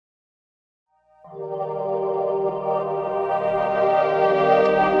Welcome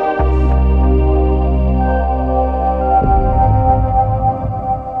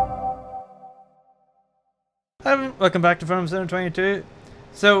back to Farm 722.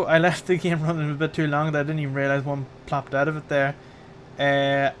 So I left the game running a bit too long that I didn't even realise one plopped out of it there.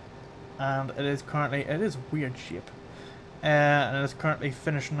 And it is currently, it is weird shape. And it is currently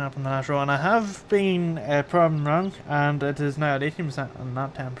finishing up in the last row. And I have been proven wrong, and it is now at 18% and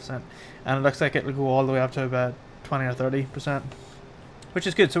not 10%. And it looks like it will go all the way up to about 20 or 30%. Which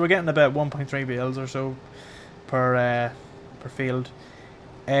is good, so we're getting about 1.3 bales or so per field.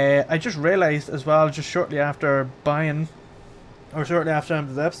 I just realised as well, just shortly after buying, or shortly after the end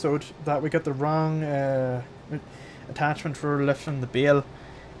of the episode, that we got the wrong attachment for lifting the bale.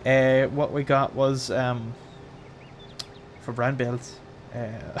 What we got was for brown bales,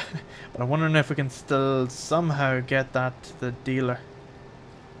 but I'm wondering if we can still somehow get that to the dealer.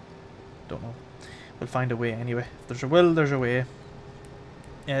 Don't know. We'll find a way anyway. If there's a will, there's a way.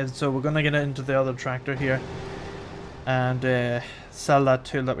 So we're gonna get into the other tractor here and sell that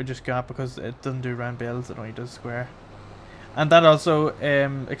tool that we just got, because it doesn't do round bales, it only does square. And that also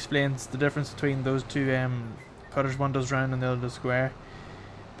explains the difference between those two cutters. One does round and the other does square,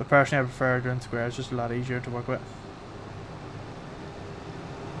 but personally I prefer doing square. It's just a lot easier to work with.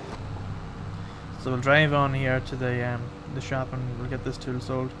 So we'll drive on here to the shop and we'll get this tool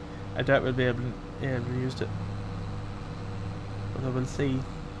sold. I doubt we'll be able to use it, but we'll see.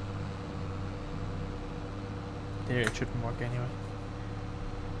 There, it shouldn't work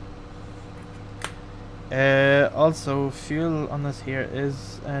anyway. Also, fuel on this here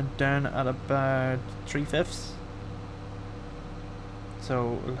is down at about 3/5.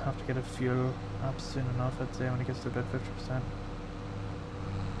 So we'll have to get a fuel up soon enough, I'd say, when it gets to about 50%.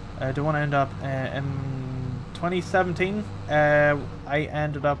 I don't want to end up in 2017. I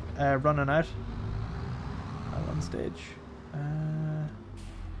ended up running out at one stage. I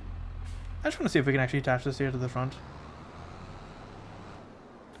just want to see if we can actually attach this here to the front.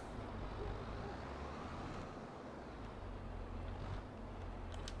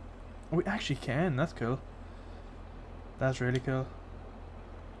 We actually can, that's cool. That's really cool.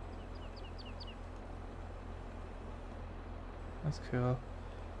 That's cool.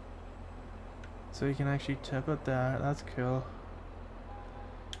 So you can actually tip it there, that's cool.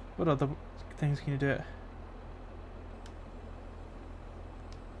 What other things can you do it?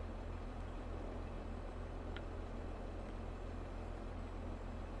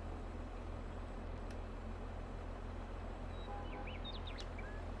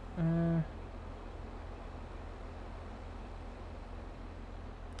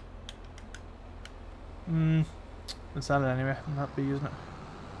 We'll sell it anyway, I'll not be using it.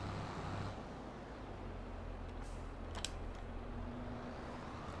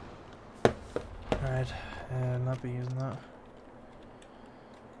 Alright, I'll not be using that.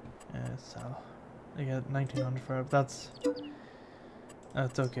 Sell. I get 1900 for it, but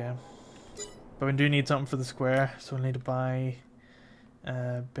that's okay. But we do need something for the square, so we'll need to buy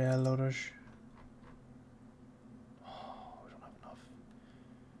bale loaders.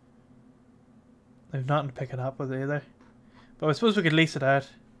 They've nothing to pick it up with either. But I suppose we could lease it out.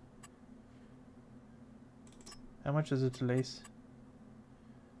 How much is it to lease?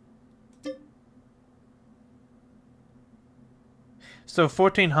 So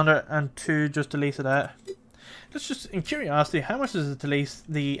 1402 just to lease it out. Let's just, in curiosity, how much is it to lease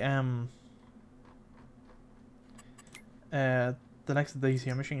the next of these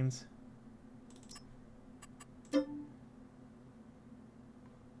here machines?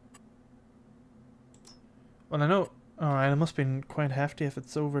 Well, I know. Alright, it must have been quite hefty if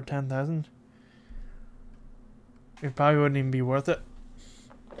it's over 10,000. It probably wouldn't even be worth it.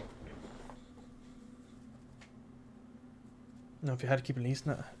 No, if you had to keep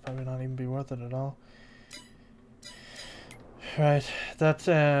leasing it, it'd probably not even be worth it at all. Right, that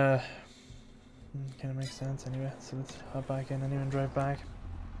kind of makes sense anyway. So let's hop back in anyway and drive back.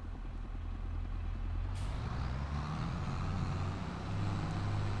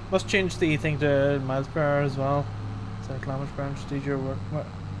 Must change the thing to miles per hour as well. So kilometers per hour, just easier work. What?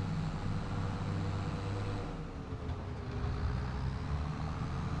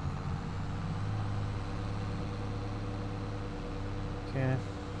 Okay.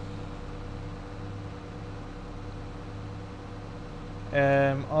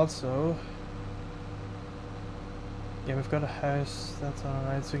 Also, yeah, we've got a house. That's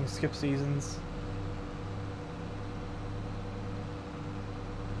alright. So we can skip seasons.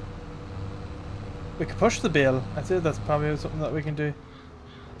 We could push the bale. I'd say that's probably something that we can do.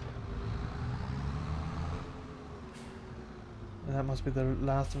 And that must be the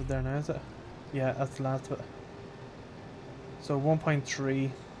last of it there now, is it? Yeah, that's the last of it. So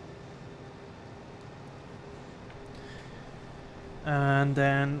 1.3. And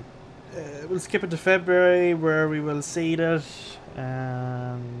then we'll skip it to February where we will seed it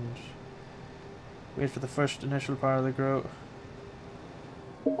and wait for the first initial part of the grow.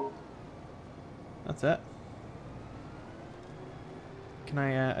 That's it. Can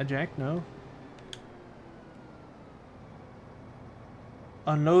I eject? No.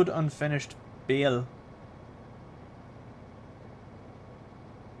 Unload unfinished bale.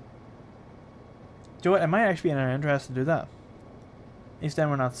 Do you know what? It might actually be in our interest to do that. At least then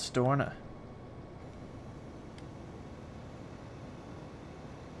we're not storing it.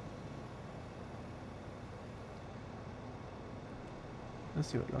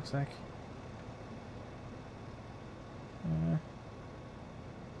 Let's see what it looks like.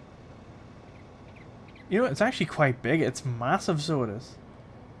 You know, it's actually quite big. It's massive, so it is.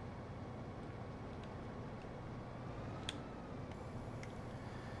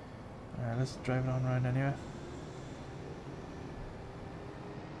 Alright, let's drive it on around anyway.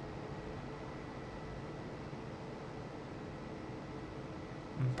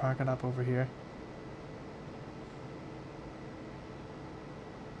 And park it up over here.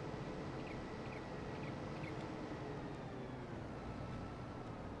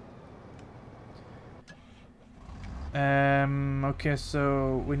 Okay,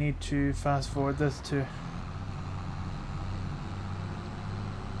 so we need to fast forward this to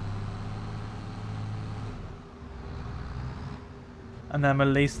and then we'll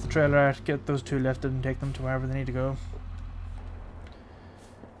lease the trailer out, get those two lifted and take them to wherever they need to go.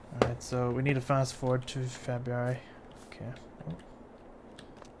 Alright, so we need to fast forward to February. Okay. Oh,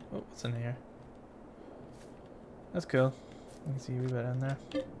 what's in here? That's cool. You can see a wee bit in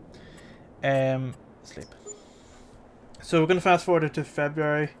there. Sleep. So we're going to fast forward it to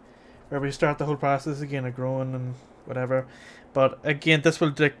February where we start the whole process again of growing and whatever. But again, this will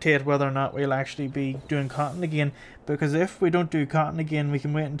dictate whether or not we'll actually be doing cotton again, because if we don't do cotton again, we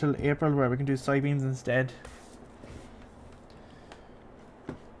can wait until April where we can do soybeans instead.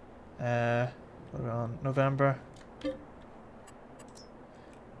 What are we on? November.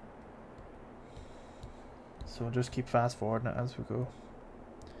 So we'll just keep fast forwarding it as we go.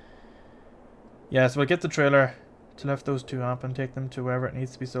 Yeah, so we'll get the trailer to lift those two up and take them to wherever it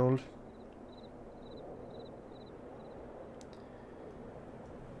needs to be sold.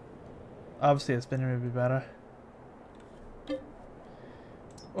 Obviously a spinner would be better.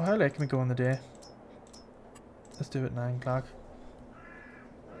 Well, how late can we go in the day? Let's do it at 9 o'clock.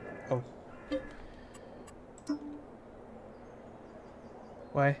 Oh.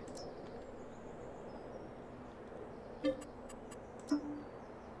 Why?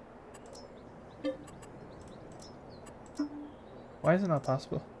 Why is it not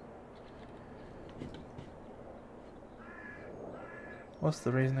possible? What's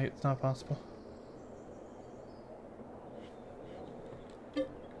the reason that it's not possible?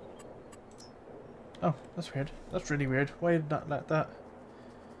 Oh, that's weird. That's really weird. Why did not let that?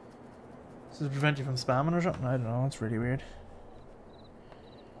 Does it prevent you from spamming or something? I don't know. It's really weird.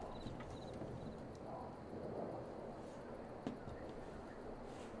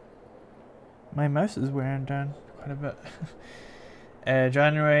 My mouse is wearing down quite a bit.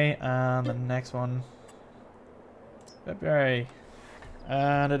 January, and the next one February,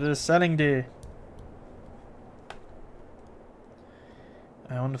 and it is selling day.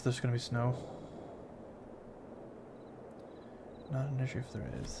 I wonder if there's going to be snow. Not an issue if there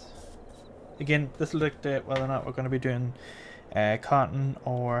is. Again, this will dictate whether or not we're going to be doing cotton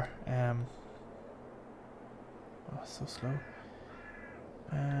or oh, so slow.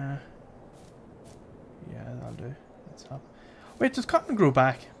 Yeah, that'll do. Let's stop. Wait, does cotton grow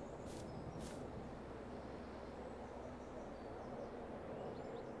back?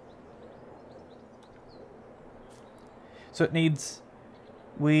 So it needs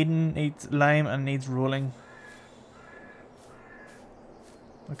weeding, needs lime, and needs rolling.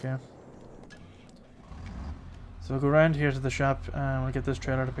 Okay. So we'll go around here to the shop and we'll get this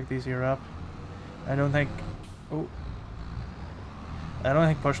trailer to pick these here up. I don't think... Oh. I don't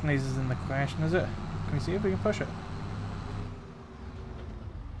think pushing these is in the question, is it? Can we see if we can push it?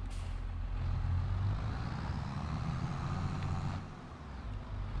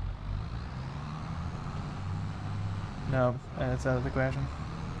 No, it's out of the question.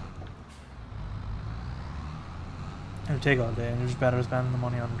 It would take all day and you're just better spending the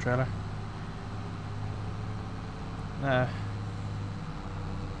money on the trailer. Nah.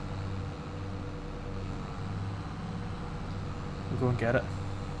 We'll go and get it.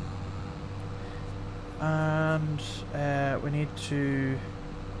 And we need to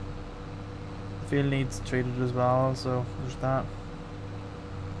Field needs treated as well, so there's that.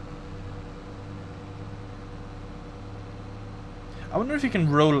 I wonder if you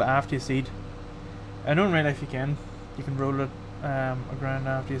can roll after you seed. I know in real life you can. You can roll it around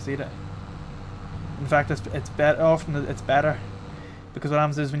after you seed it. In fact, it's better. Often it's better because what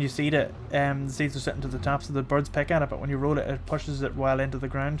happens is when you seed it, the seeds are sitting to the top, so the birds pick at it. But when you roll it, it pushes it well into the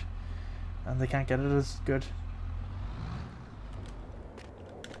ground, and they can't get it as good.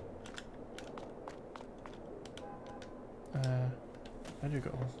 Where'd you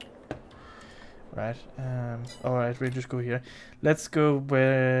go? Right. Alright, we'll just go here. Let's go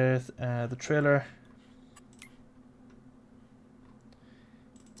with the trailer.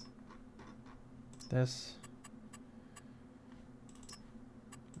 This.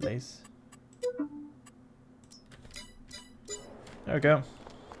 Lace. There we go.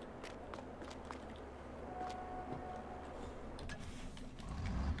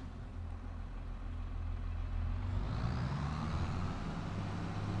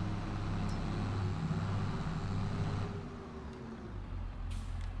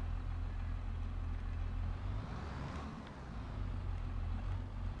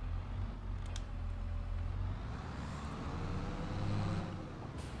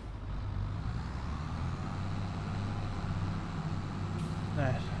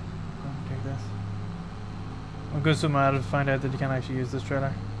 Right, don't take this. I'm going so mad to find out that you can't actually use this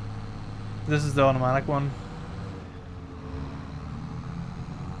trailer. This is the automatic one.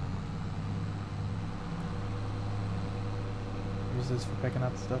 Use this for picking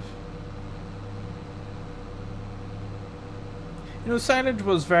up stuff. You know, silage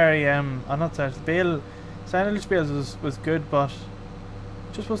was very not silage, bale. Silage bales was good, but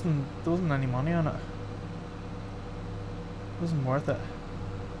just there wasn't any money on it. It wasn't worth it.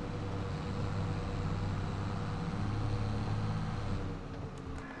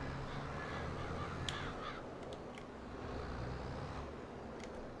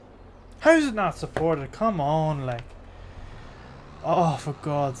 How is it not supported? Come on, like. Oh, for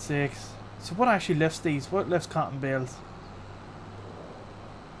God's sakes. So what actually lifts these? What lifts cotton bales?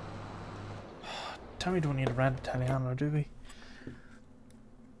 Tell me we don't need a rent a telehandler, do we?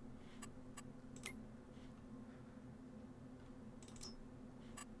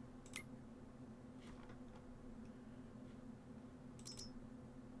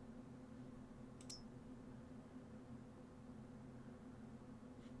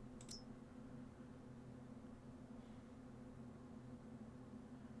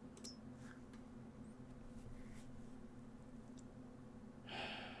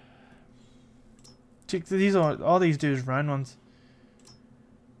 These are all these do is round ones.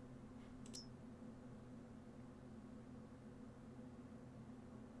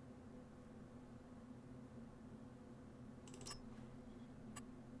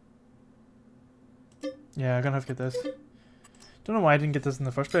 Yeah, I'm gonna have to get this. Don't know why I didn't get this in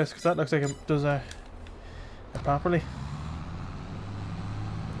the first place, because that looks like it does it properly.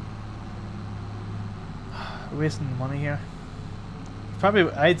 Wasting the money here.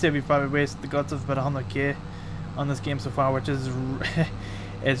 Probably, I'd say we've probably wasted the guts of about 100k on this game so far, which is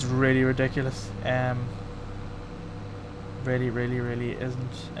it's really ridiculous. Really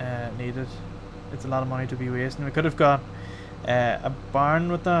isn't needed. It's a lot of money to be wasting. We could have got a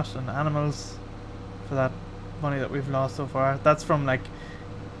barn with that and animals for that money that we've lost so far. That's from like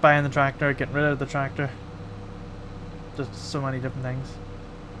buying the tractor, getting rid of the tractor. Just so many different things.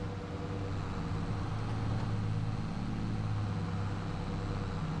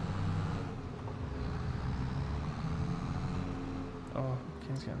 Oh,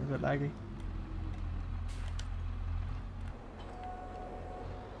 game's getting a bit laggy.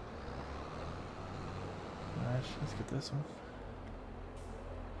 Alright, let's get this one.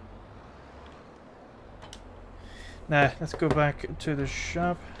 Now, let's go back to the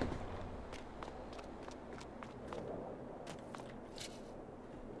shop.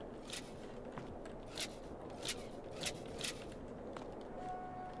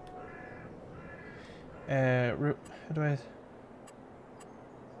 How do I...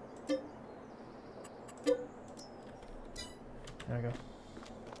 There we go.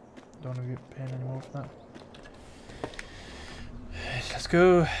 Don't want to be paying any more for that. Let's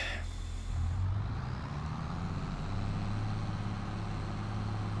go.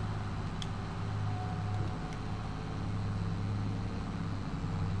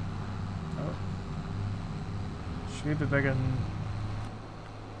 Oh. Should be a bit bigger than...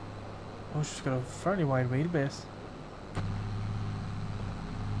 Oh, she's got a fairly wide wheelbase.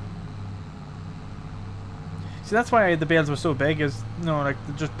 See, that's why the bales were so big, is, you know, like,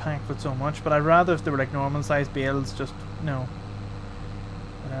 they're just packed with so much. But I'd rather if they were like normal sized bales, just, you know,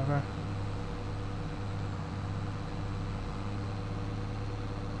 whatever.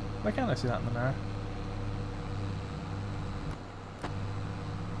 Why can't I see that in the mirror?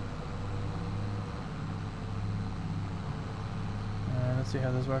 Let's see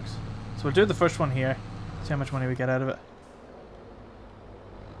how this works. So we'll do the first one here. See how much money we get out of it.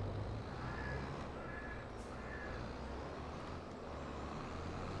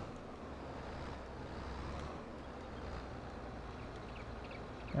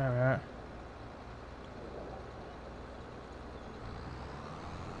 There we are.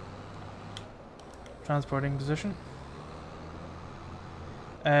 Transporting position.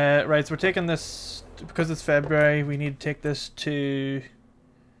 Right, so we're taking this, because it's February, we need to take this to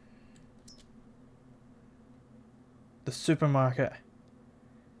the supermarket.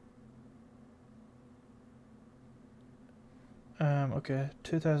 Okay,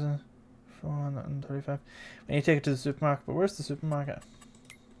 2,435. We need to take it to the supermarket, but where's the supermarket?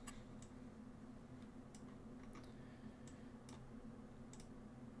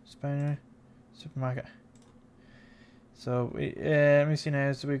 Spanier supermarket. So we let me see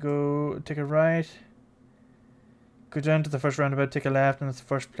now. So we go take a right, go down to the first roundabout, take a left, and it's the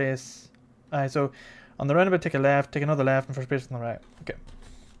first place. So on the roundabout, take a left, take another left, and first place on the right. Okay.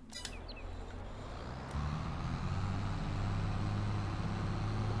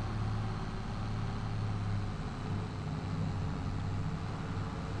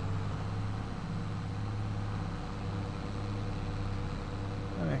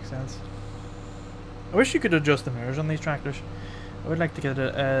 That makes sense. I wish you could adjust the mirrors on these tractors. I would like to get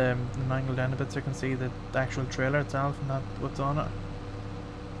them angled down a bit so I can see the actual trailer itself and not what's on it.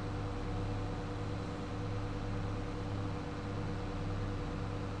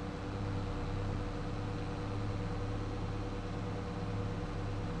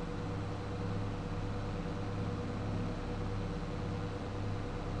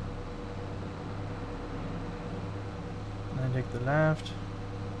 And then take the left.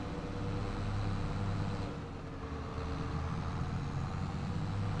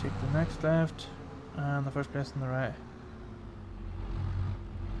 Take the next left, and the first place on the right.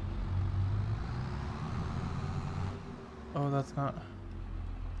 Oh, that's not.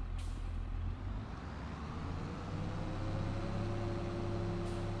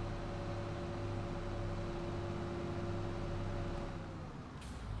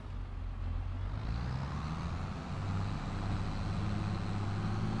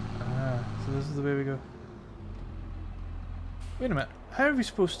 So this is the way we go. Wait a minute. How are we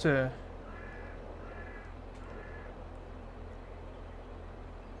supposed to...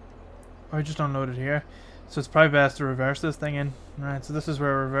 Oh, I just unloaded here. So it's probably best to reverse this thing in. Right, so this is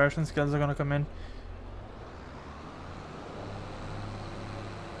where reversing skills are going to come in.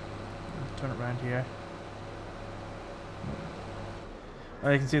 Turn it around here.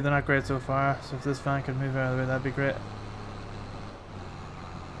 Well, you can see they're not great so far, so if this van could move out of the way, that'd be great.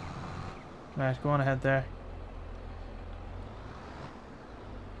 Right, go on ahead there.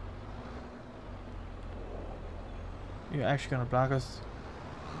 You're actually going to block us.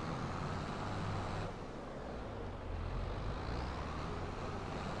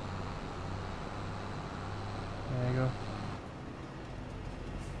 There you go.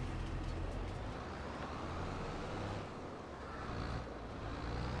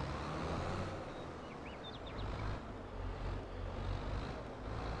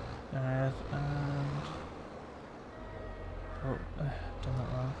 Alright, and... Oh, done that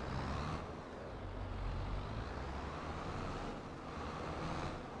wrong.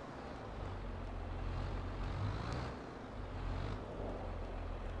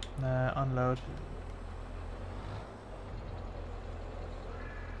 Unload.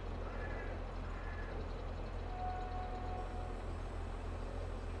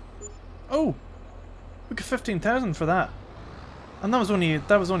 Oh, we got 15,000 for that, and that was only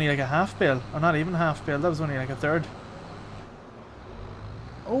like a half bale, or not even half bale. That was only like a third.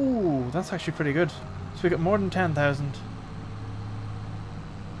 Oh, that's actually pretty good. So we got more than 10,000.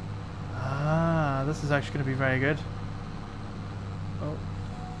 Ah, this is actually going to be very good. Oh.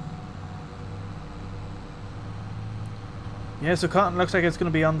 Yeah, so cotton looks like it's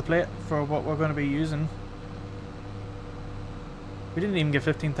going to be on the plate for what we're going to be using. We didn't even get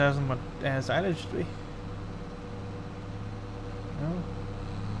 15,000 with silage, did we? No.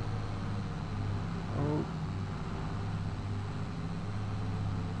 Oh.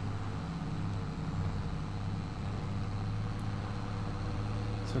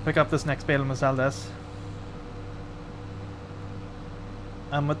 So we'll pick up this next bale and we'll sell this.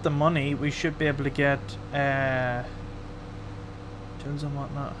 And with the money, we should be able to get tools and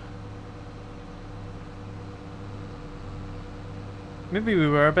whatnot. Maybe we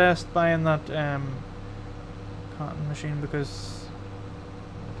were best buying that cotton machine because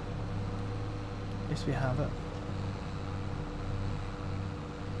least we have it.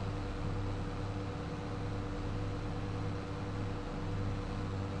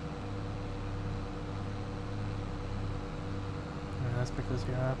 Alright, let's pick this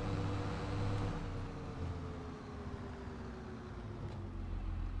here up.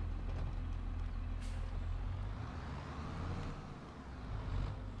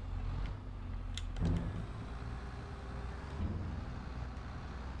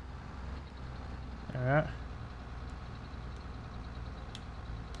 Alright.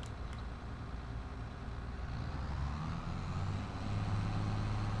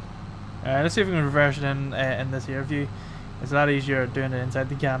 Alright, let's see if we can reverse it in this here view. It's a lot easier doing it inside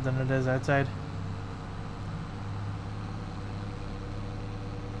the cab than it is outside.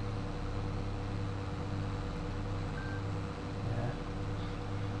 Yeah.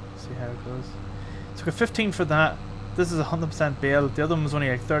 See how it goes. So we got 15 for that. This is 100% bail. The other one was only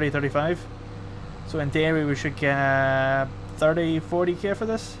like 30, 35. So in theory we should get 30, 40k for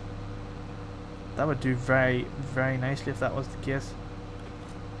this. That would do very, very nicely if that was the case.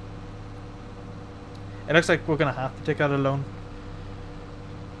 It looks like we're going to have to take out a loan.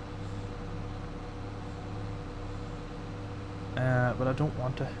 But I don't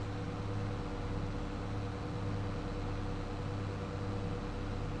want to.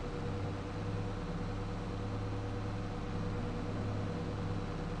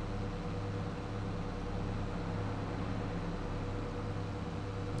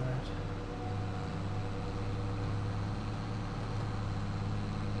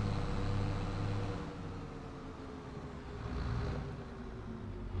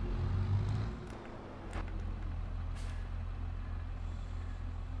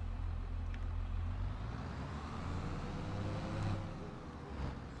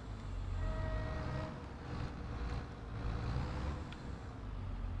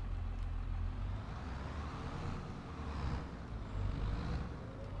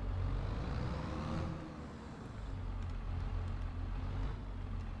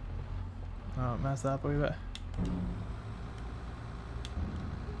 Oh, messed up a wee bit.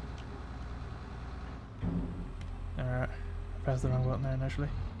 Alright, pressed the wrong button there initially.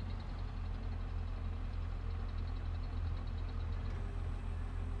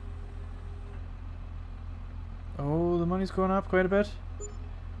 Oh, the money's going up quite a bit.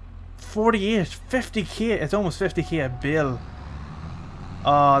 48, 50k, it's almost 50k a bill.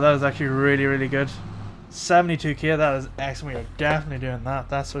 Oh, that is actually really, really good. 72k, that is excellent. We are definitely doing that,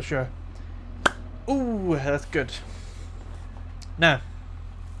 that's for sure. Ooh, that's good. Now,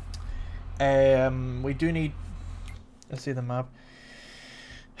 we do need. Let's see the map.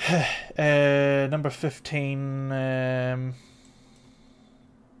 Number 15.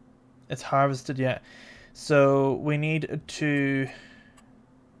 It's harvested yet, so we need to.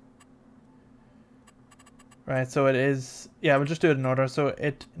 Right, so it is. Yeah, we'll just do it in order. So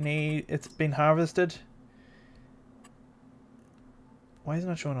it's been harvested. Why is it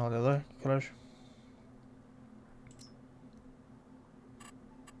not showing all the other colors?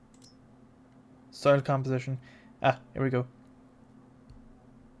 Soil composition. Ah, here we go.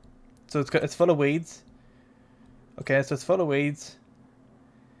 So it's full of weeds. Okay, so it's full of weeds.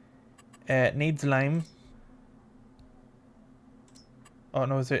 Needs lime. Oh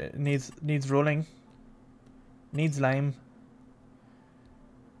no, it needs rolling. Needs lime.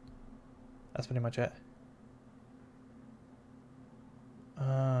 That's pretty much it.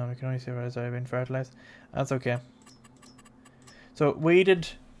 We can only see where it's already been fertilized. That's okay. So weeded,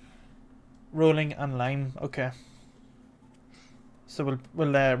 rolling and lime. Okay. So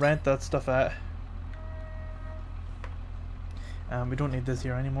we'll rent that stuff out. We don't need this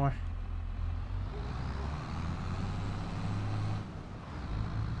here anymore.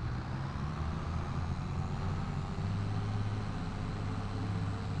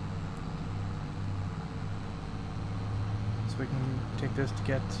 So we can take this to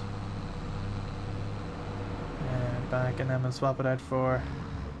get back, and then we'll swap it out for.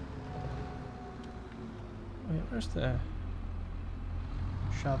 Wait, where's the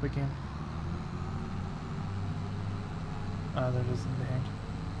shop again? Oh, there it is in the hand.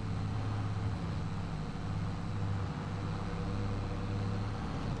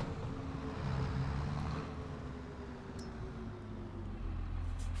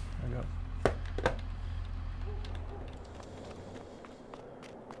 There we go.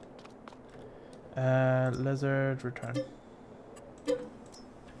 Lizard, return.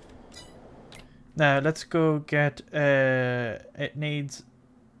 Now let's go get. It needs.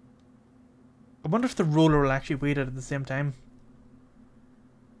 I wonder if the roller will actually weed it at the same time.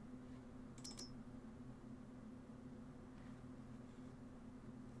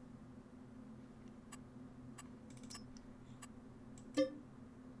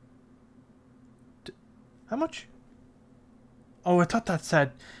 How much? Oh, I thought that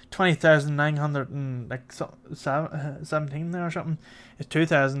said 20,900 and like 17 there or something. It's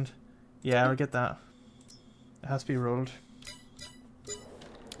 2,000. Yeah, I'll get that. It has to be rolled.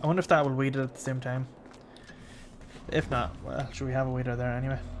 I wonder if that will weed it at the same time. If not, well, should we have a weeder there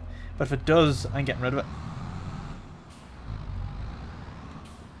anyway? But if it does, I'm getting rid of it.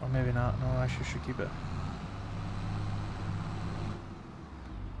 Or maybe not. No, I actually should keep it.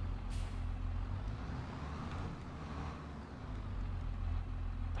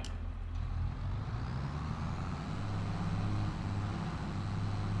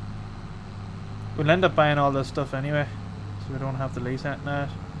 We'll end up buying all this stuff anyway, so we don't have to lease it now.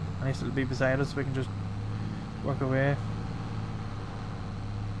 At least it'll be beside us, so we can just work away.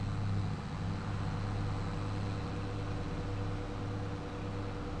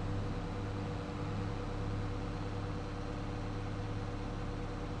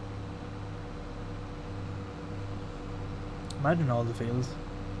 Imagine all the fields.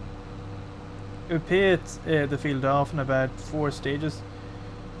 It would pay the field off in about 4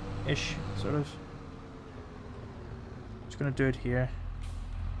 stages-ish, sort of. Just gonna do it here.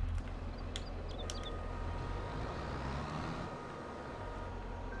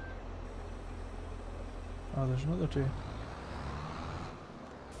 Oh, there's another 2.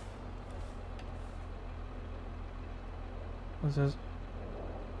 What's this?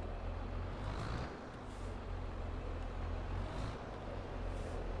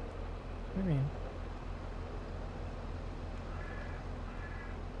 What do you mean?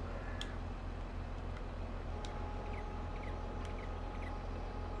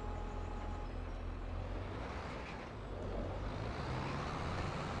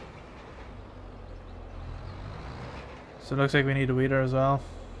 So it looks like we need a weeder as well.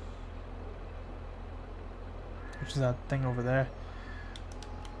 Which is that thing over there.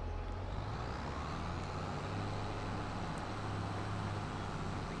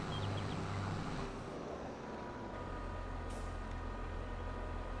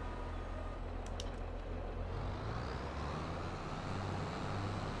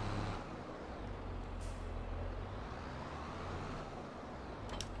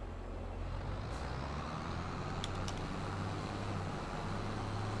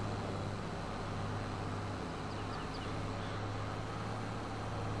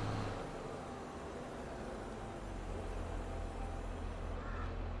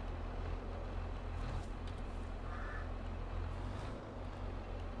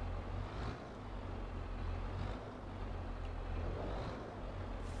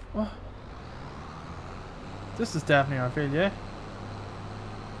 Oh. This is definitely our field, yeah?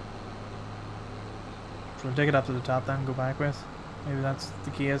 So we'll take it up to the top then and go backwards. Maybe that's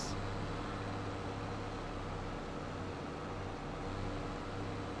the case.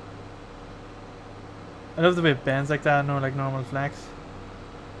 I love the way it bends like that, no, like normal flex.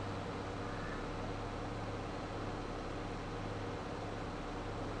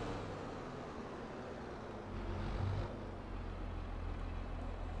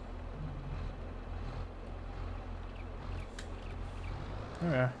 There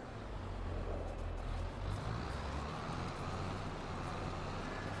we are.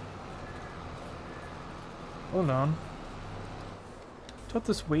 Hold on. I thought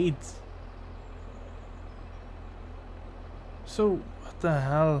this weeds. So, what the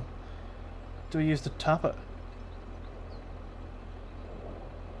hell do we use to top it?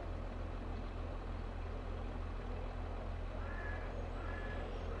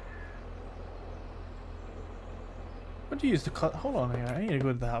 What do you use to cut? Hold on here. I need to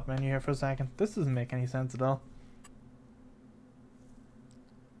go to the help menu here for a second. This doesn't make any sense at all.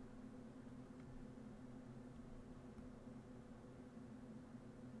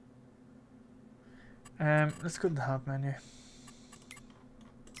 Let's go to the help menu.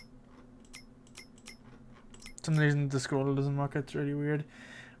 For some reason the scroll doesn't work. It's really weird.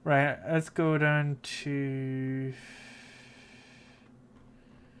 Right, let's go down to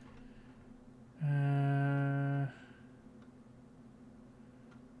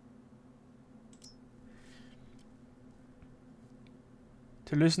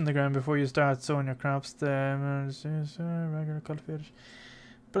to loosen the ground before you start sowing your crops. The regular cultivators,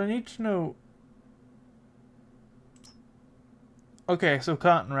 but I need to know. Okay, so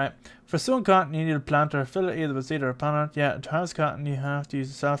cotton, right? For sowing cotton, you need a planter. Fill it either with seed or a panel. Yeah, to harvest cotton, you have to use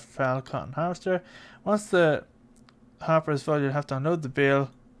a self-propelled cotton harvester. Once the hopper is full, you'll have to unload the bale.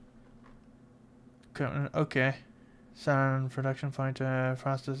 Okay. Sand production point to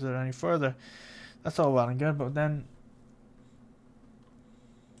process it any further. That's all well and good, but then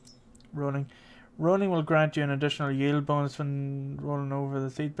rolling. Rolling will grant you an additional yield bonus when rolling over the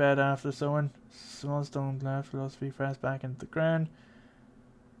seed bed after sowing. Small stones left will also be pressed back into the ground.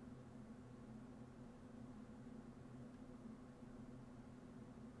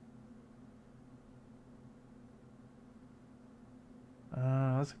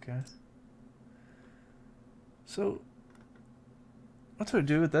 That's okay. So, what do I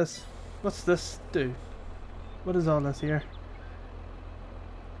do with this? What's this do? What is all this here?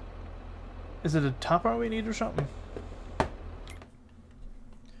 Is it a topper we need or something?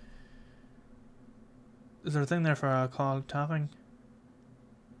 Is there a thing there for a call topping?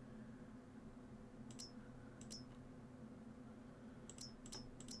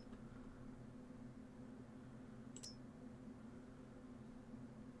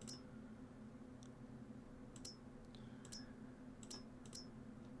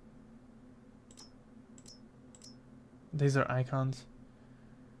 These are icons.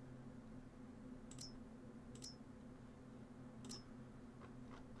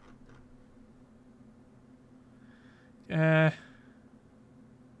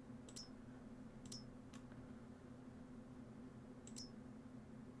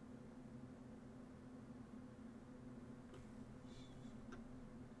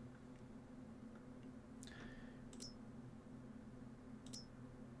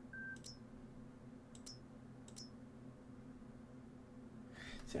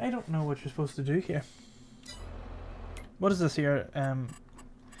 See, I don't know what you're supposed to do here. What is this here?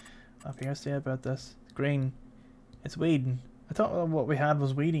 Up here, say about this. Green. It's weeding. I thought what we had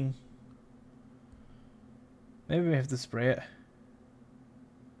was weeding. Maybe we have to spray it.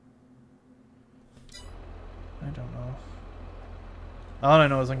 I don't know. All I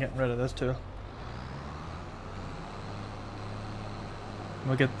know is I'm getting rid of this tool.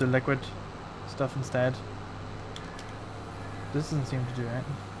 We'll get the liquid stuff instead. This doesn't seem to do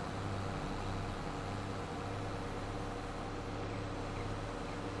anything.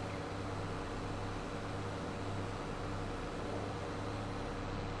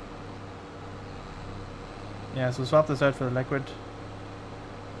 Yeah, so swap this out for the liquid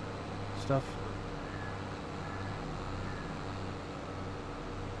stuff.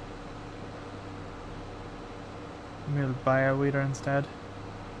 We'll buy a weeder instead.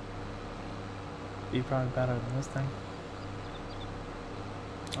 Be probably better than this thing.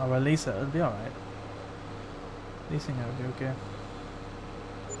 Or well, lease it, it'll be alright. Leasing it will be okay.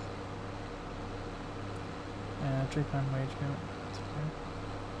 £3 wage payment, that's okay.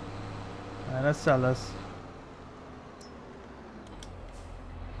 Alright, let's sell this.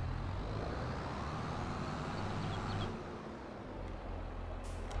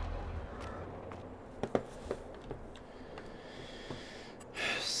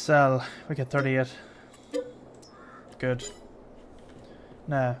 Sell, we get 38. Good.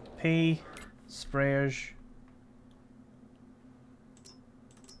 Now, P, sprayers.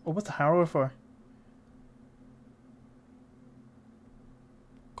 Oh, what's the harrower for?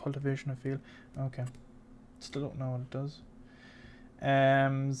 Cultivation of field. Okay. Still don't know what it does.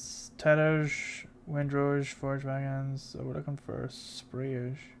 Tethers, windrows, forage wagons. So we're looking for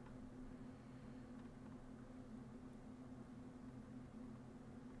sprayers.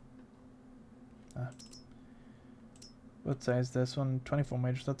 What size is this one? 24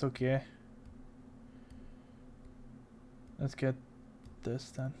 meters, that's okay. Let's get this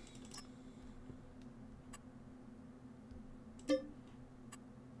then.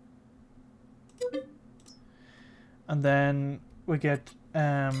 And then we get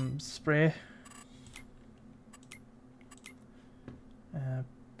spray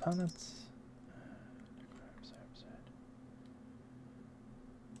pallets.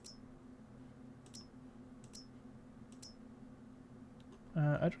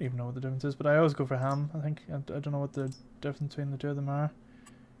 I don't even know what the difference is, but I always go for ham, I think. I don't know what the difference between the two of them are.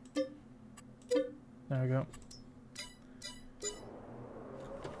 There we go.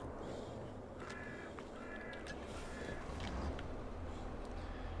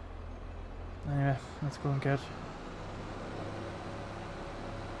 Anyway, let's go and get...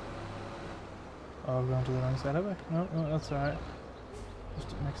 Oh, we're going to the wrong side of it? No, no, that's alright.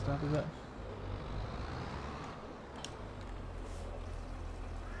 Just mixed up a bit.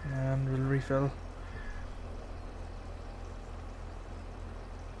 And we'll refill.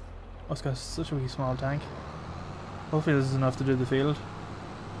 Oh, it's got such a wee small tank. Hopefully this is enough to do the field.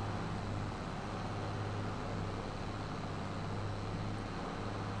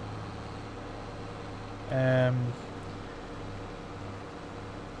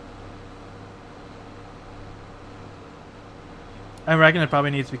 I reckon it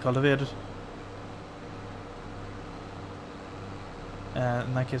probably needs to be cultivated.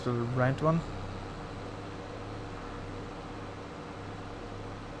 In that case we'll rent one.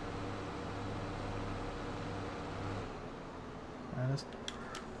 honest.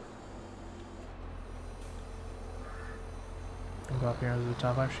 I'll go up here to the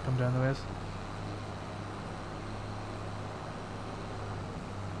top, actually come down the ways.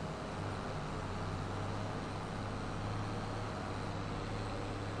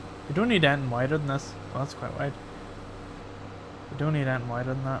 You don't need anything wider than this. Well, that's quite wide. You don't need anything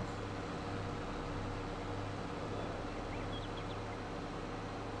wider than that.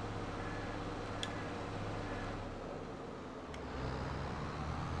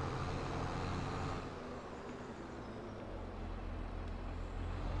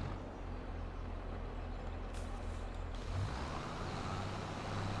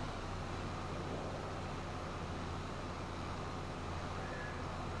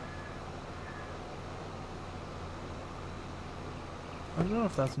 I don't know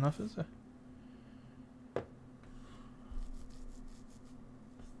if that's enough, is it?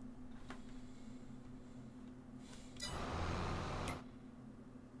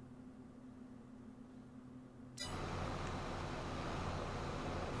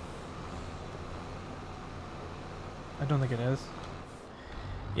 I don't think it is.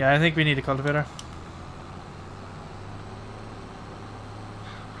 Yeah, I think we need a cultivator.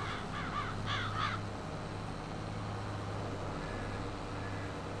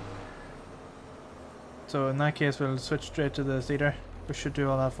 So in that case we'll switch straight to the seeder, which should do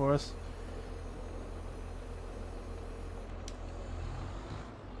all that for us.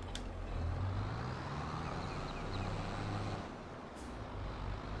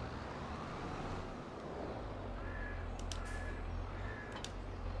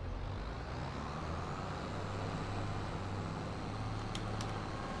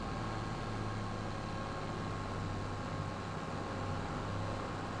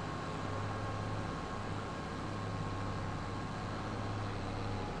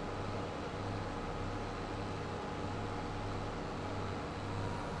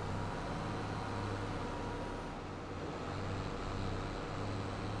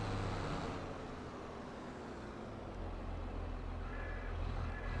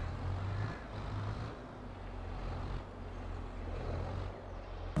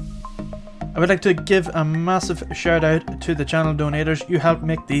 I would like to give a massive shout out to the channel donators. You help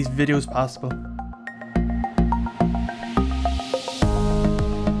make these videos possible.